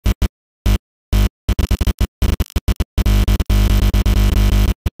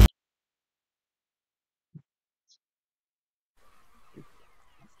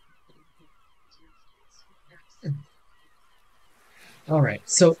Alright,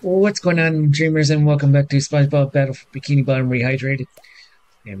 so what's going on, dreamers, and welcome back to SpongeBob Battle for Bikini Bottom Rehydrated.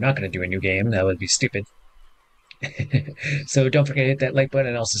 I'm not going to do a new game, that would be stupid. So don't forget to hit that like button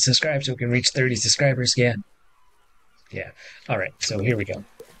and also subscribe so we can reach 30 subscribers. Yeah. Alright, so here we go.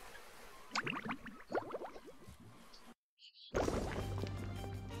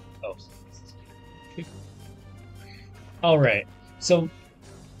 Oh. Alright, so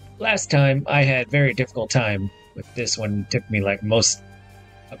last time I had very difficult time with this one. It took me like a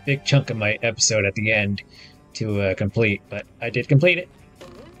big chunk of my episode at the end to complete, but I did complete it.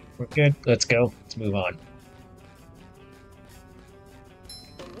 We're good. Let's go. Let's move on.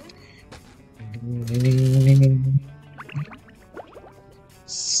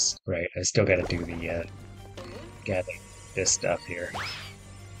 Right, I still gotta do the gather this stuff here.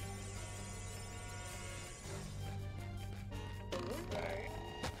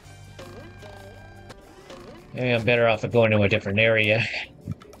 Maybe I'm better off of going to a different area.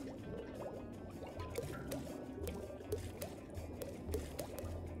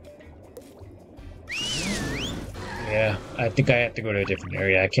 Yeah, I think I have to go to a different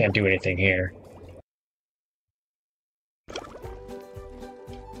area. I can't do anything here.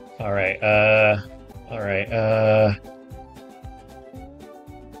 Alright, alright,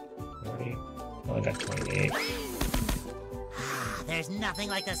 40. Oh, I got 28. There's nothing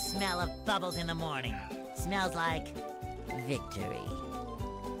like the smell of bubbles in the morning. Smells like victory.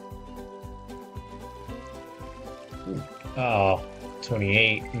 Oh,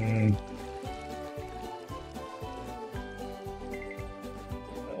 28.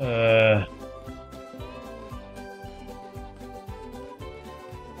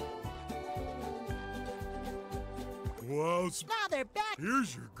 Wow, Now they're back.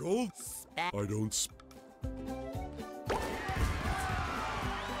 here's your gold. I don't.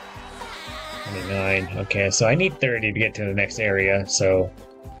 29. Okay, so I need 30 to get to the next area, so...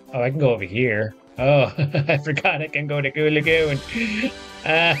 Oh, I can go over here. Oh, I forgot I can go to Goo Lagoon.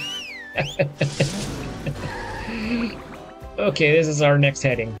 Okay, this is our next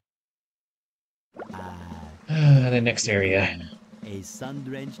heading. The next area. A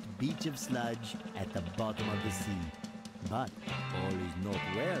sun-drenched beach of sludge at the bottom of the sea. But all is not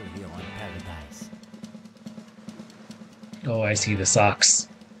well here on Paradise. Oh, I see the socks.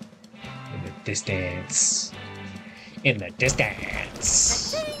 In the distance. In the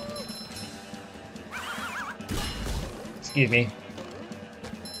distance. Excuse me.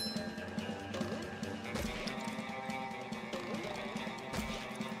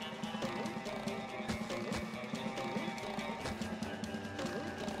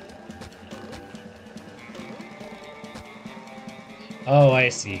 Oh, I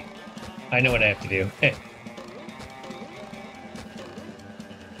see. I know what I have to do. Hey.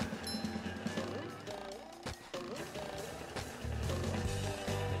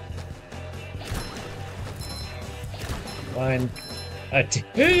 One, a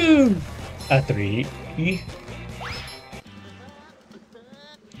two, a three.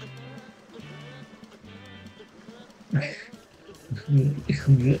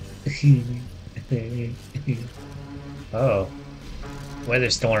 Oh, weather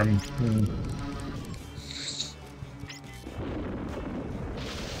storm.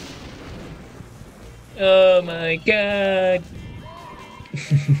 Oh my god.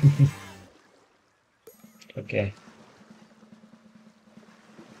 Okay.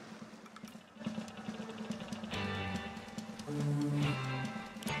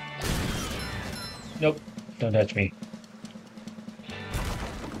 Nope, don't touch me.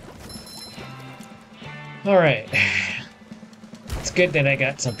 Alright. It's good that I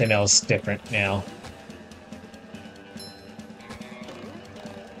got something else different now.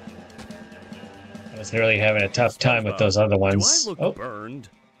 I was really having a tough time with those other ones. Do I look burned?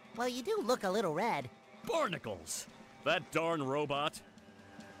 Well, you do look a little red. Barnacles! That darn robot.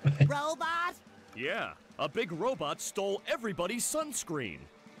 Robot? Yeah, a big robot stole everybody's sunscreen.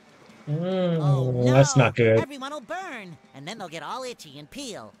 Oh no! That's not good. Everyone will burn, and then they'll get all itchy and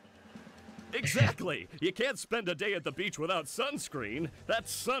peel. Exactly! You can't spend a day at the beach without sunscreen. That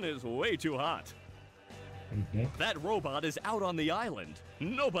sun is way too hot. That robot is out on the island.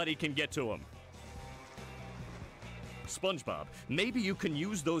 Nobody can get to him. SpongeBob, maybe you can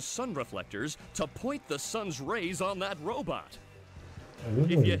use those sun reflectors to point the sun's rays on that robot.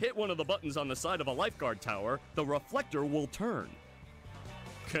 If you hit one of the buttons on the side of a lifeguard tower, the reflector will turn.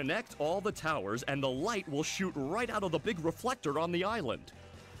 Connect all the towers and the light will shoot right out of the big reflector on the island.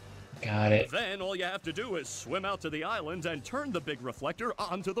 Got it. Then all you have to do is swim out to the island and turn the big reflector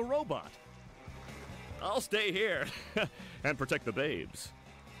onto the robot. I'll stay here and protect the babes.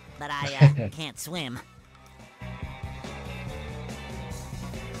 But I can't swim.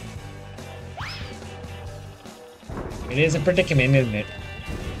 It is a predicament, isn't it?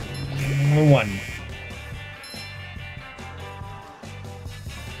 One.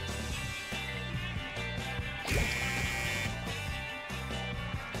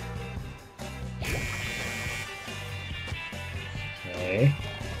 Okay.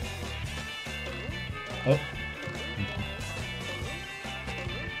 Oh.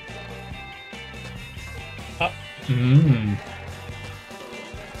 Oh. Mmm.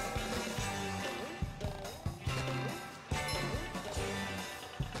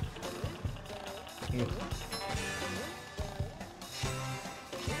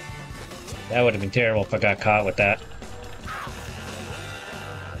 That would have been terrible if I got caught with that.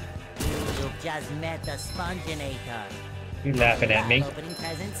 You've just met the Sponginator. You laughing at me Opening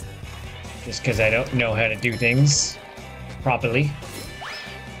presents? just because I don't know how to do things properly.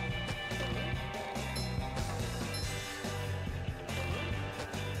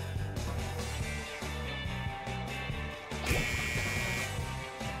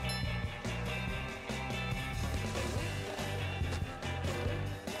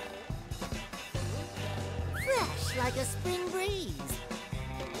 Fresh like a spring breeze.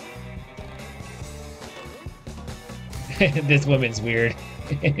 This woman's weird.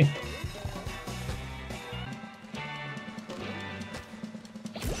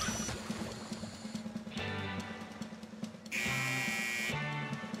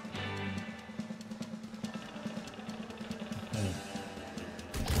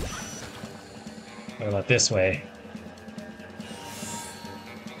 What about this way?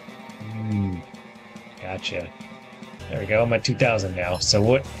 Gotcha. There we go. I'm at 2,000 now. So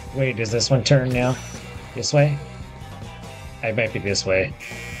what? Wait, does this one turn now? This way? I might be this way.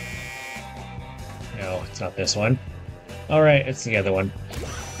 No, it's not this one. Alright, it's the other one.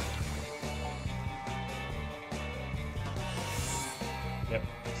 Yep,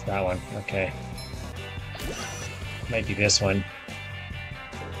 it's that one. Okay. Might be this one.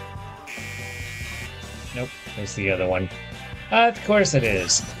 Nope, it's the other one. Of course it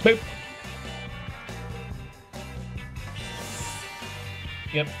is. Boop!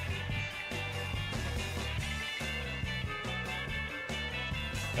 Yep.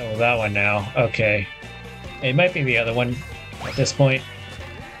 Oh, that one now. Okay. It might be the other one at this point.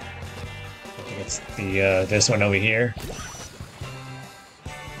 I think it's the this one over here.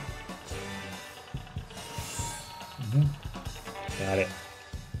 Got it.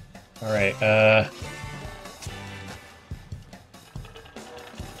 Alright,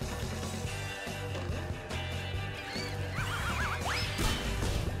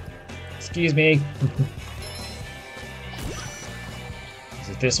 excuse me. Is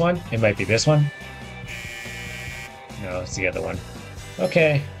it this one? It might be this one. No, it's the other one.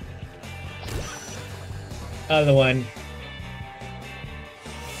 Okay. Other one.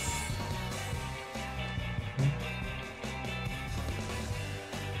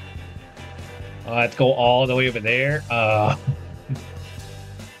 I'll have to go all the way over there.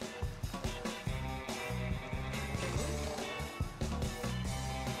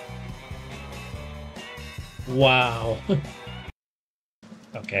 Wow.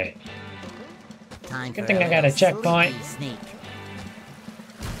 Okay. Time Good for thing a I got a little checkpoint. sleepy sneak.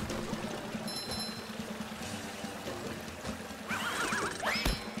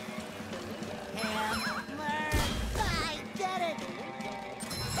 Hammer! I did it!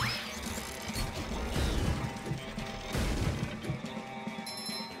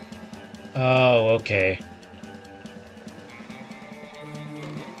 Oh, okay.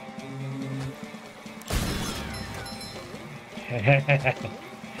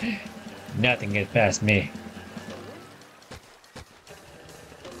 Nothing gets past me.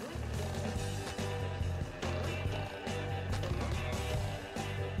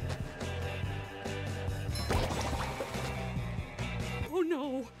 Oh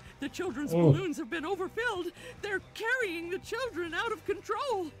no! The children's Ooh. balloons have been overfilled! They're carrying the children out of control!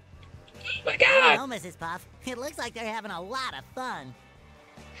 Oh my I god! don't know, Mrs. Puff. It looks like they're having a lot of fun.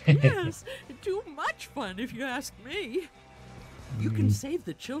 Yes, too much fun if you ask me. You can save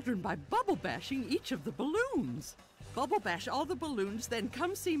the children by bubble bashing each of the balloons. Bubble bash all the balloons, then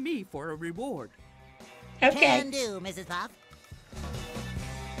come see me for a reward. Okay. Can do, Mrs. Puff.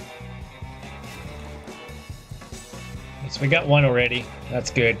 So we got one already.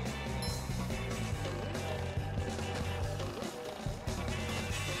 That's good.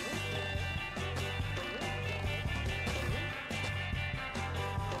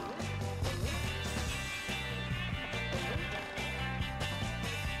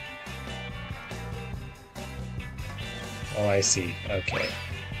 Oh, I see. Okay.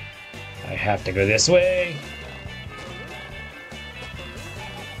 I have to go this way.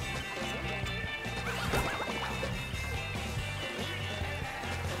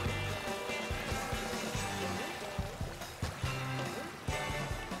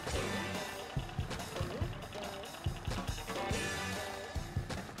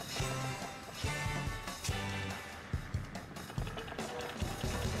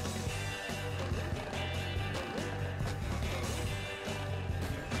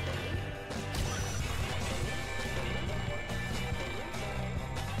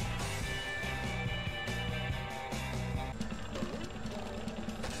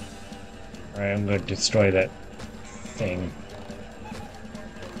 Alright, I'm going to destroy that thing.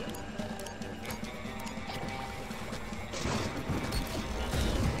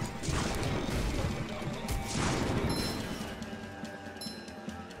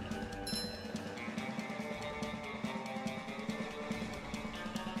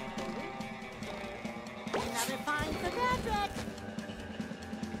 Another find for Patrick.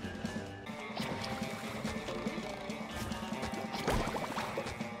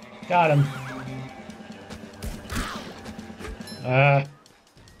 Got him. I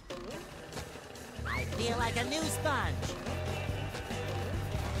feel like a new sponge.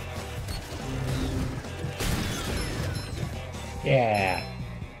 Yeah.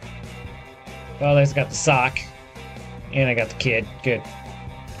 Well, I got the sock. And I got the kid. Good.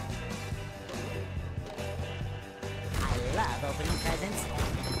 I love opening presents.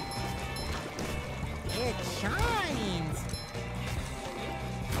 It shines.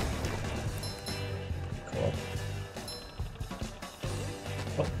 Cool.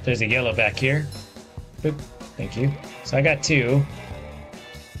 Oh, there's a yellow back here. Boop. Thank you. So I got 2.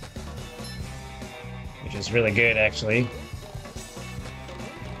 Which is really good, actually.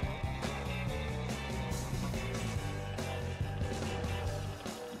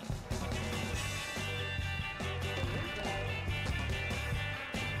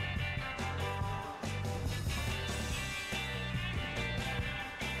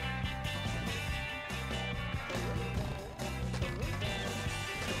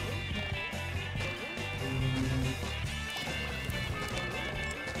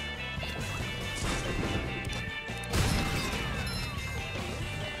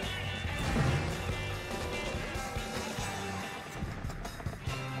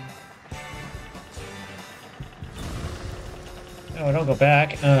 Oh, don't go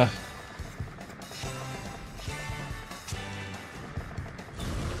back.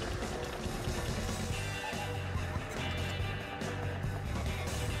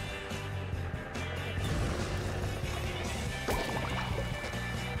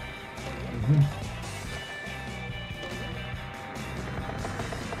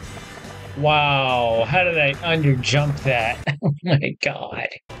 Wow, how did I underjump that? Oh my god.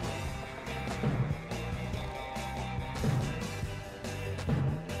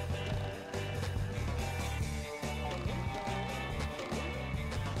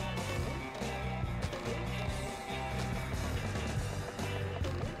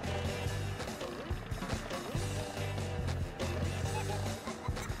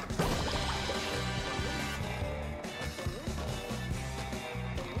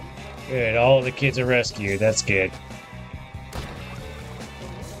 Good, all the kids are rescued. That's good.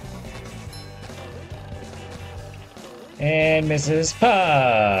 And Mrs.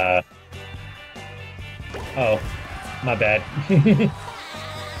 Pa. Oh, my bad.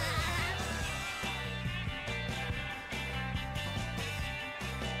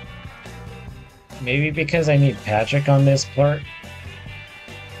 Maybe because I need Patrick on this part.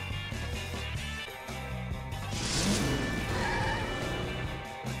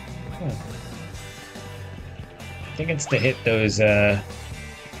 I think it's to hit those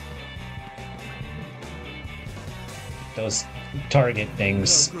target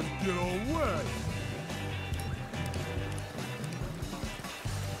things. Not gonna get all wet.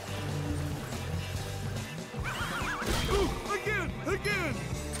 Ooh, again!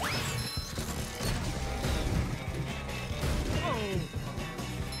 Oh.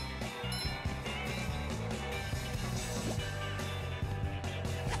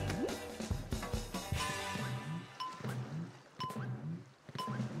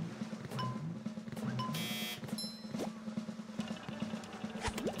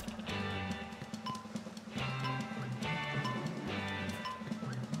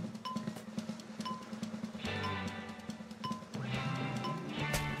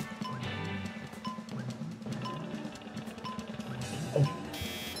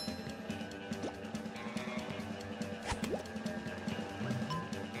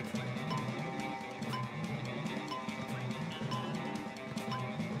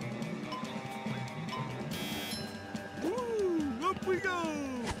 Woo, up we go!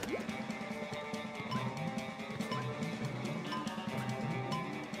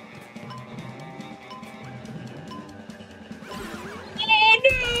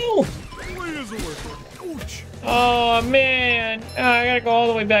 Oh Wait, is it worth it? Ouch! no! Oh man! Oh, I gotta go all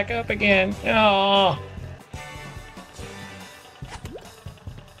the way back up again. Oh.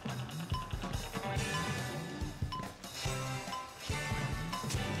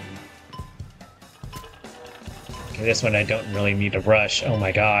 Okay, this one I don't really need to rush. Oh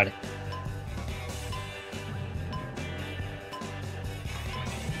my god.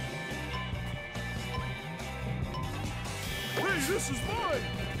 This is mine.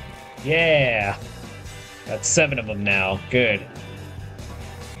 Yeah. That's 7 of them now. Good.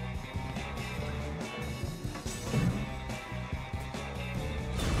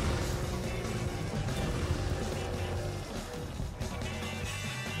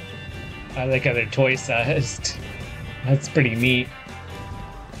 I like how they're toy sized. That's pretty neat.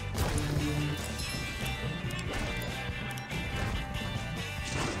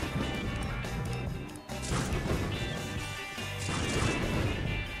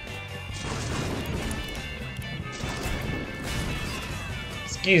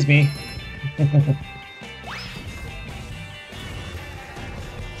 Excuse me.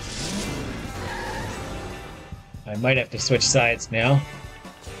 I might have to switch sides now.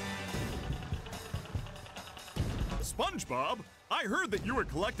 SpongeBob, I heard that you were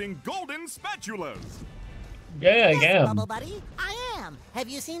collecting golden spatulas. Yeah, I Yes, am. Bubble Buddy, I am. Have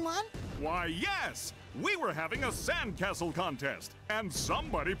you seen one? Why, yes. We were having a sandcastle contest, and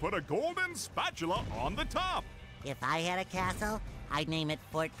somebody put a golden spatula on the top. If I had a castle, I'd name it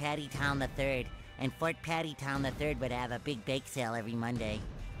Fort Pattytown the Third, and Fort Pattytown the Third would have a big bake sale every Monday.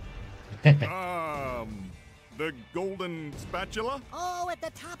 The golden spatula? Oh, at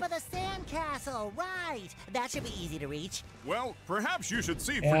the top of the sandcastle, right. That should be easy to reach. Well, perhaps you should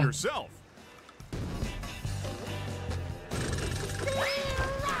see for Yeah. yourself.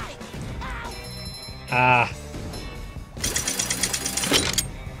 Right. Ow. Ah.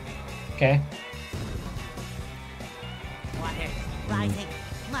 Okay. Water rising.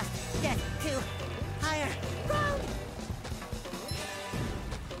 Must get to higher ground.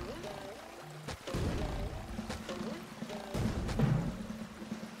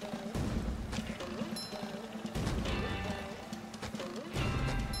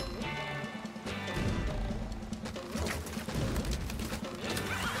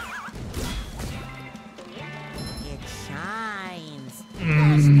 It shines.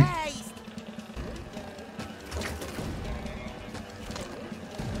 Fresh paste.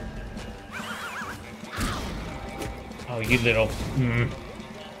 Oh, you little.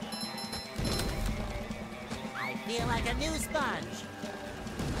 I feel like a new sponge.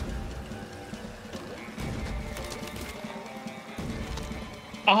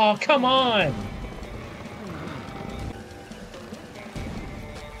 Oh, come on.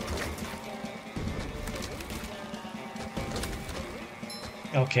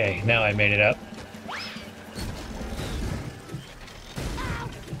 Okay, now I made it up.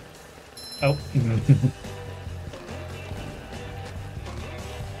 Oh.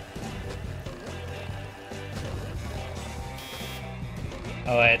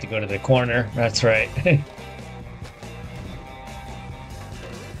 Oh, I had to go to the corner. That's right.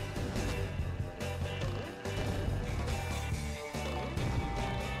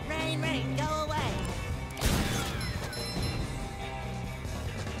 Rain, rain, go away.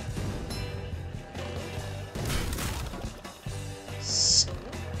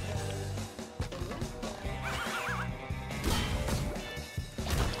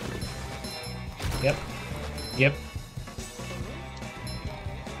 Yep. Yep.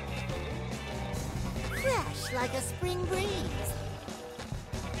 Fresh like a spring breeze.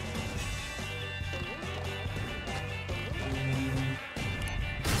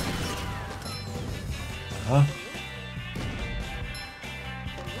 Huh?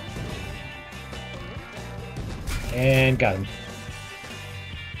 And got him.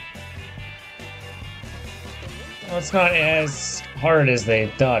 Well, it's not as hard as they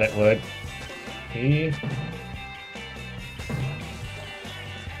thought it would be.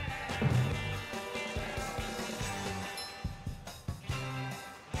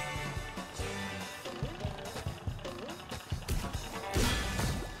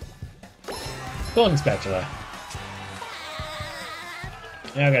 Golden spatula.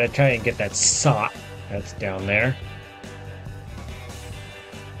 Now I gotta try and get that sot that's down there.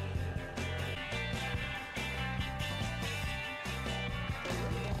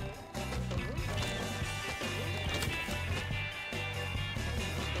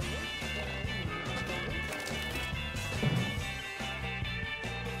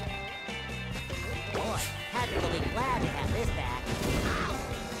 Boy, Patrick will be glad to have this back.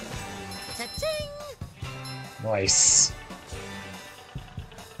 Cha-ching! Nice.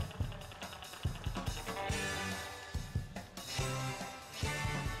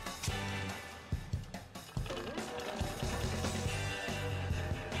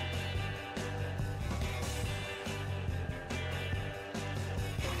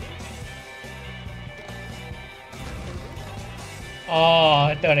 Oh,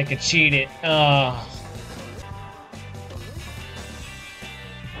 I thought I could cheat it. Oh.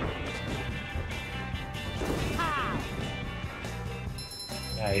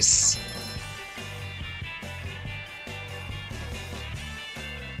 Nice.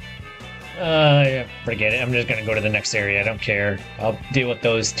 Yeah, forget it. I'm just gonna go to the next area. I don't care. I'll deal with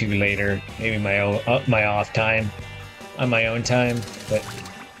those two later. Maybe my off time, on my own time. But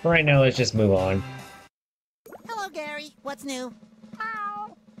for right now, let's just move on. Hello, Gary. What's new?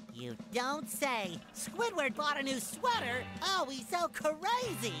 Ow. You don't say. Squidward bought a new sweater. Oh, he's so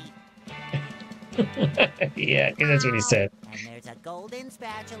crazy. Yeah, 'cause that's what he said. And there's a golden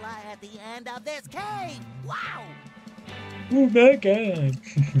spatula at the end of this cave. Wow. Oh my god.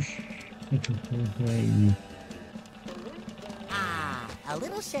 A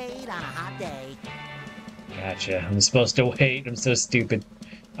little shade on a hot day. Gotcha. I'm supposed to wait. I'm so stupid.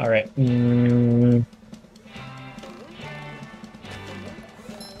 All right.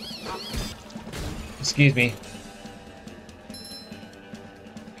 Excuse me.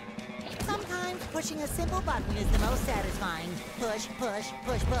 Sometimes pushing a simple button is the most satisfying. Push, push,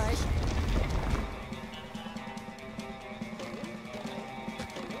 push, push.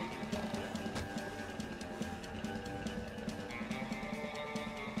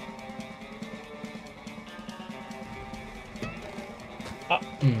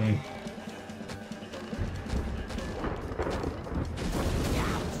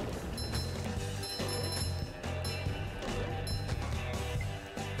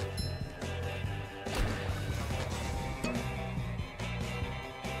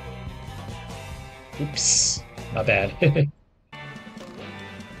 Oops. Not bad.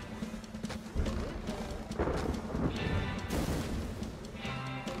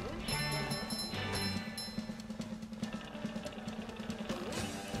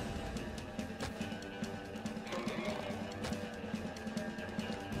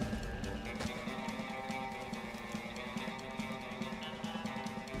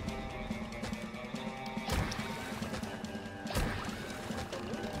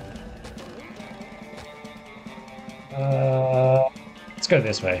 Let's go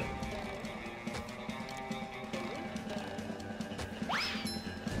this way.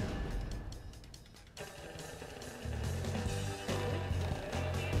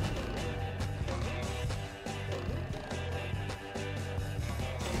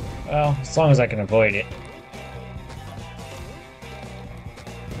 Well, as long as I can avoid it.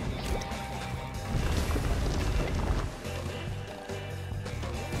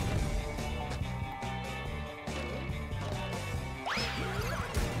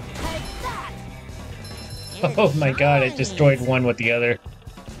 Oh my god, I destroyed one with the other.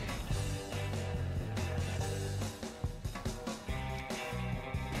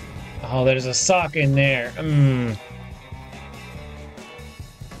 Oh, there's a sock in there.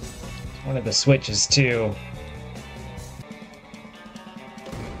 One of the switches, too.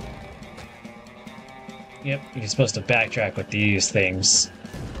 Yep, you're supposed to backtrack with these things.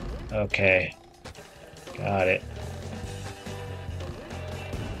 Okay. Got it.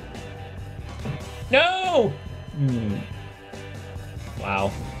 No!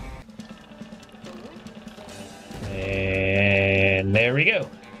 Wow. And there we go.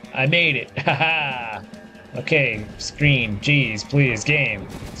 I made it. Haha. Okay, screen. Jeez, please, game.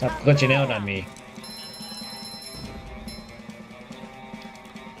 Stop glitching out on me.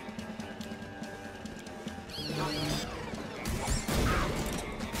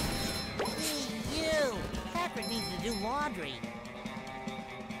 You! Patrick needs to do laundry.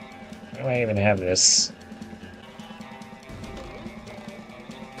 Why do I even have this?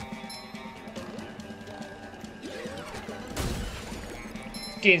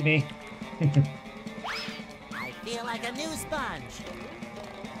 Excuse me. I feel like a new sponge.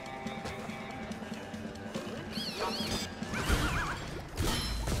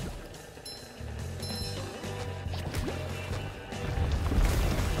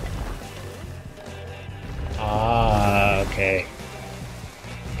 Ah, okay.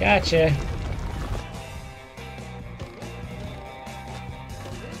 Gotcha.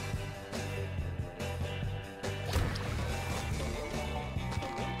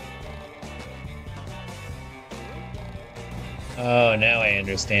 Oh, now I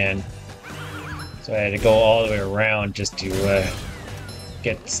understand. So I had to go all the way around just to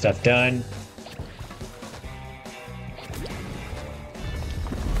get stuff done.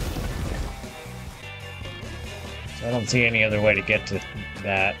 So I don't see any other way to get to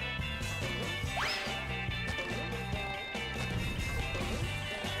that.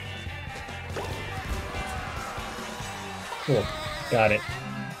 Cool. Got it.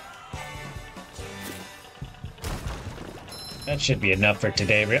 That should be enough for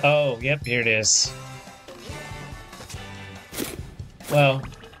today. Oh, yep, here it is. Well,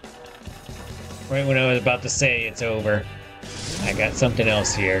 right when I was about to say it's over. I got something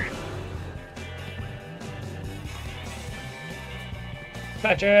else here.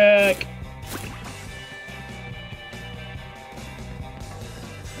 Patrick!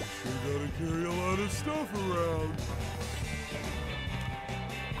 You gotta carry a lot of stuff around.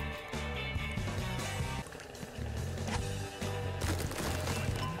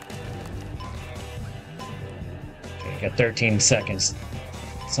 Okay, got 13 seconds.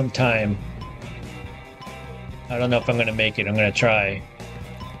 Some time. I don't know if I'm gonna make it. I'm gonna try.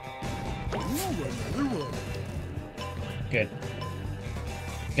 Good.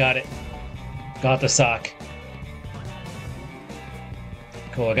 Got it. Got the sock.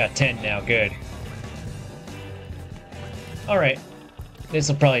 Cool, I got 10 now. Good. Alright. This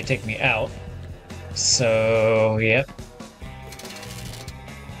will probably take me out. So, yep.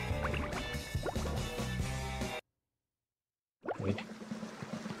 Good.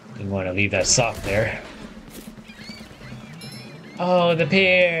 Didn't want to leave that sock there. Oh, the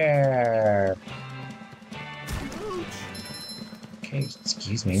pier! Okay,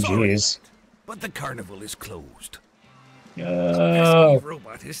 excuse me, jeez. But the carnival is closed. No. Pesky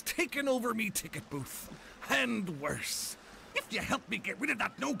robot has taken over me ticket booth. And worse, if you help me get rid of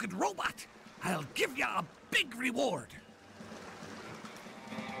that no-good robot, I'll give you a big reward.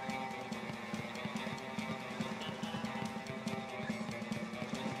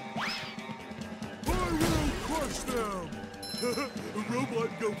 I will crush them! The robot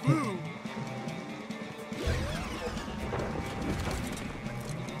go boom!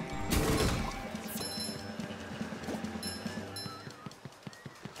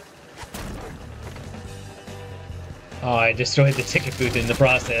 Oh, I destroyed the ticket booth in the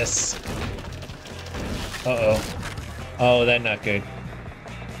process. Uh-oh. Oh, that's not good.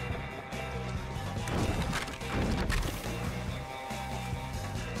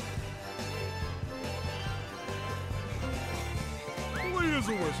 Players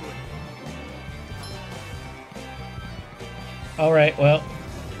are whistling. Alright, well.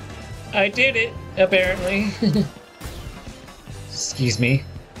 I did it, apparently. Excuse me.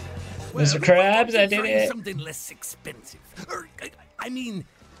 Mr. Krabs, I did it. Something less expensive. I mean,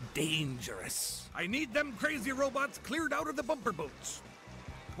 dangerous. I need them crazy robots cleared out of the bumper boats.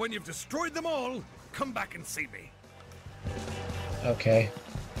 When you've destroyed them all, come back and see me. Okay.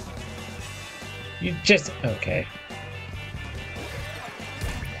 You just... Okay.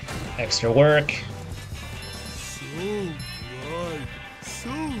 Extra work. So bright, so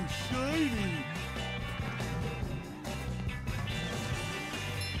shiny.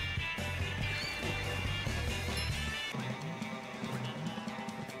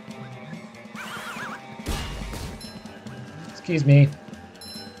 Excuse me.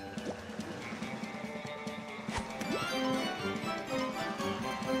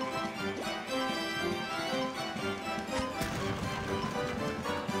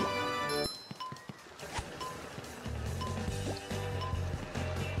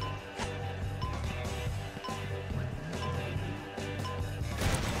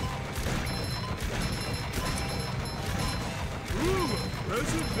 Ooh,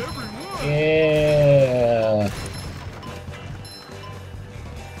 present everyone. Yeah.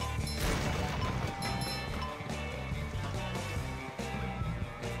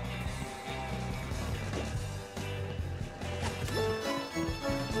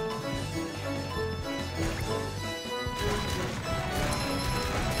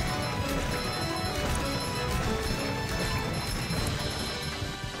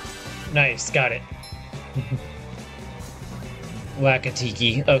 Nice, got it.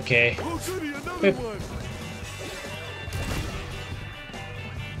 Wakatiki, okay. Oh, goody, another one.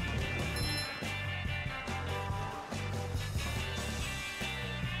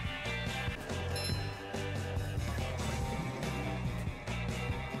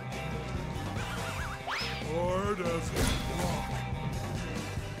 Hard as a rock.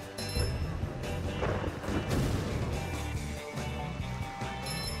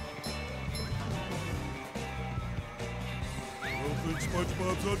 I don't think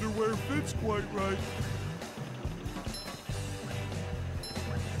SpongeBob's underwear fits quite right.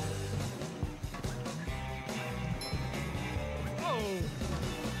 Oh,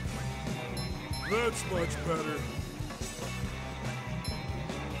 that's much better.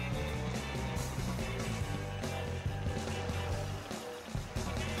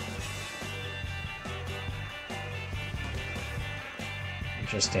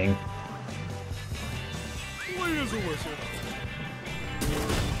 Interesting. Clean as a whistle.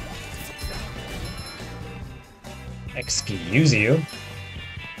 Excuse you.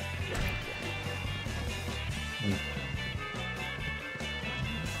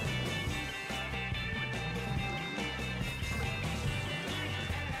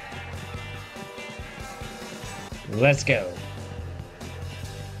 let's go.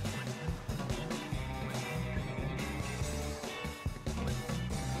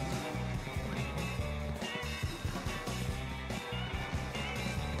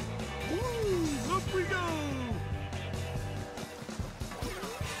 Woo! Up we go!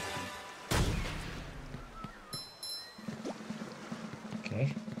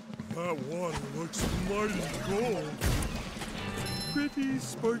 Okay. That water looks mighty cold. Pretty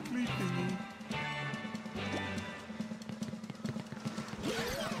sparkly thingy.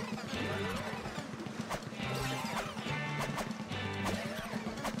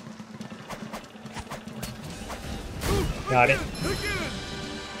 Got it. Again!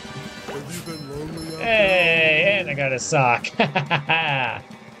 Have you been lonely out Hey, and I got a sock.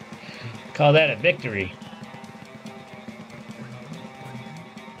 Call that a victory.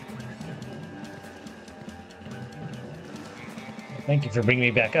 Thank you for bringing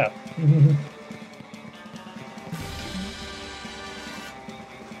me back up.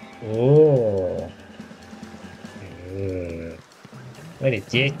 Oh. What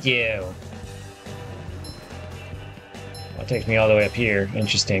did you do? That takes me all the way up here.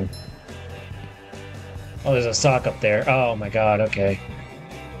 Interesting. Oh, there's a sock up there. Oh my god, okay.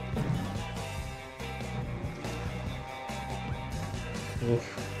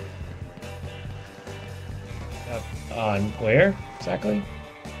 Oof. Up on where exactly?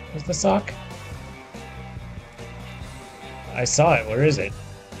 Where's the sock? I saw it. Where is it?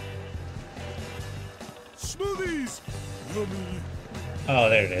 Smoothies! Yummy! Oh,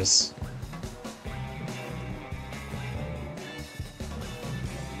 there it is.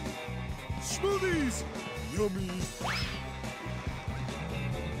 Smoothies! Yummy!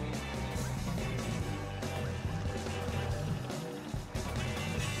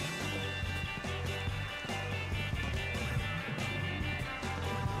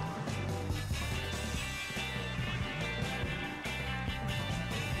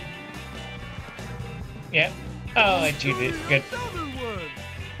 Yep. Oh, I cheated. Good. Another one!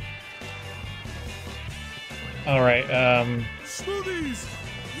 Alright, Smoothies!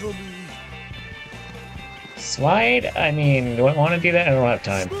 Yummy! slide? I mean, do I want to do that? I don't have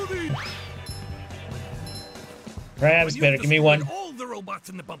time. Smoothie! Crabs, better give me one. All the robots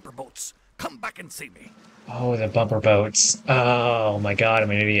in the bumper boats. Come back and see me. Oh, the bumper boats. Oh my god,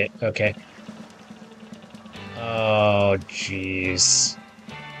 I'm an idiot. Okay. Oh, jeez.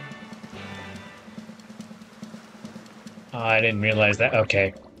 Oh, I didn't realize that.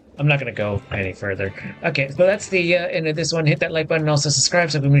 Okay. I'm not going to go any further. Okay, so that's the end of this one. Hit that like button and also subscribe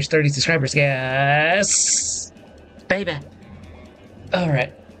so we can reach 30 subscribers. Yes! Baby.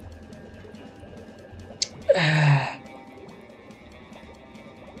 Alright. Yeah,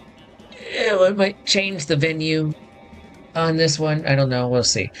 I might change the venue on this one. I don't know. We'll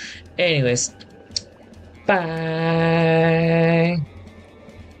see. Anyways. Bye.